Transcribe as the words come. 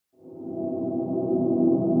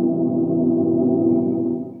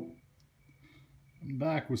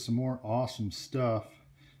with some more awesome stuff.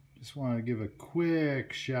 Just wanted to give a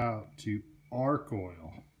quick shout to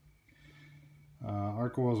Archoil.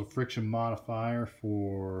 Archoil is a friction modifier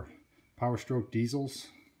for Power Stroke diesels.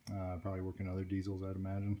 Probably working other diesels, I'd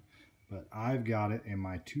imagine. But I've got it in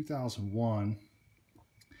my 2001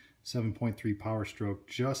 7.3 Power Stroke.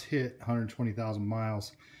 Just hit 120,000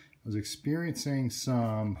 miles. I was experiencing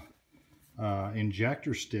some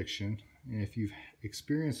injector stiction. And if you've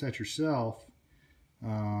experienced that yourself,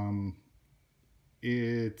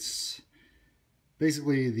 it's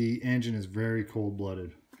basically the engine is very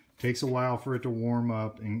cold-blooded. Takes a while for it to warm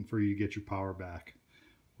up and for you to get your power back.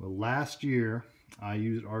 Well, last year I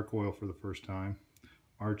used Archoil for the first time.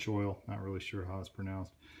 Archoil, not really sure how it's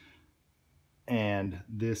pronounced. And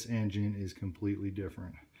this engine is completely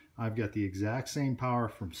different. I've got the exact same power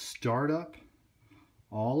from startup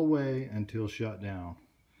all the way until shutdown.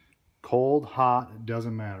 Cold, hot,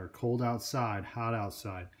 doesn't matter. Cold outside, hot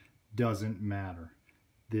outside, doesn't matter.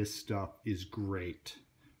 This stuff is great.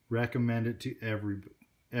 Recommend it to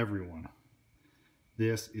everyone.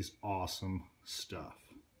 This is awesome stuff.